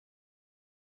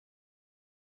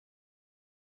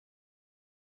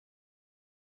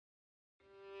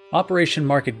Operation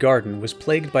Market Garden was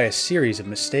plagued by a series of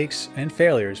mistakes and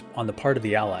failures on the part of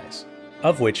the Allies,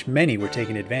 of which many were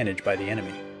taken advantage by the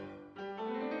enemy.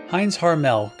 Heinz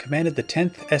Harmel commanded the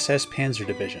 10th SS Panzer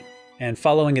Division, and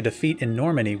following a defeat in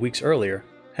Normandy weeks earlier,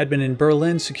 had been in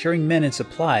Berlin securing men and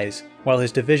supplies while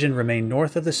his division remained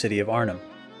north of the city of Arnhem.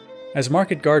 As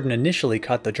Market Garden initially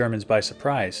caught the Germans by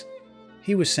surprise,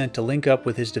 he was sent to link up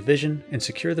with his division and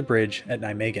secure the bridge at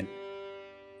Nijmegen.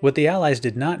 What the Allies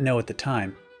did not know at the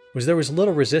time was there was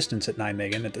little resistance at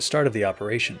Nijmegen at the start of the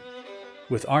operation,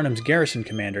 with Arnhem's garrison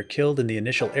commander killed in the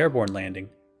initial airborne landing,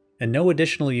 and no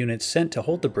additional units sent to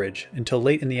hold the bridge until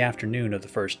late in the afternoon of the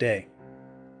first day.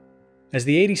 As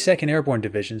the 82nd Airborne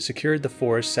Division secured the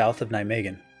forest south of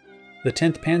Nijmegen, the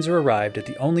 10th Panzer arrived at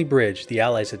the only bridge the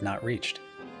Allies had not reached.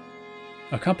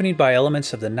 Accompanied by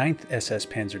elements of the 9th SS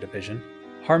Panzer Division,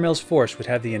 Harmel's force would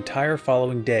have the entire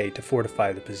following day to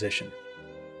fortify the position.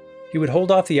 He would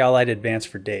hold off the Allied advance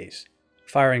for days,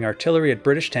 firing artillery at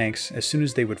British tanks as soon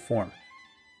as they would form.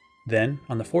 Then,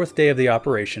 on the fourth day of the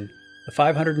operation, the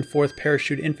 504th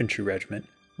Parachute Infantry Regiment,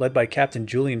 led by Captain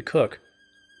Julian Cook,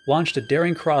 launched a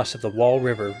daring cross of the Wall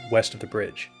River west of the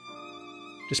bridge.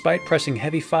 Despite pressing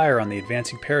heavy fire on the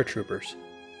advancing paratroopers,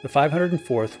 the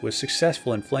 504th was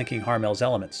successful in flanking Harmel's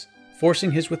elements,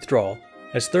 forcing his withdrawal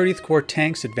as 30th Corps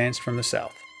tanks advanced from the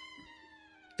south.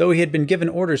 Though he had been given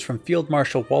orders from Field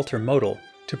Marshal Walter Model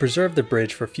to preserve the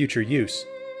bridge for future use,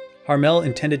 Harmel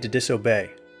intended to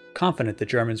disobey, confident the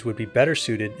Germans would be better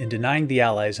suited in denying the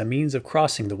Allies a means of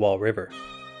crossing the Wall River.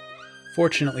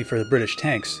 Fortunately for the British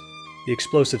tanks, the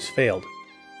explosives failed,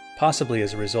 possibly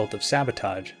as a result of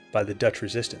sabotage by the Dutch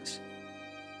resistance.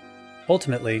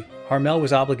 Ultimately, Harmel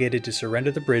was obligated to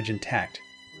surrender the bridge intact,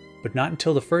 but not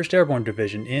until the 1st Airborne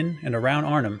Division in and around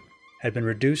Arnhem had been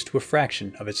reduced to a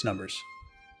fraction of its numbers.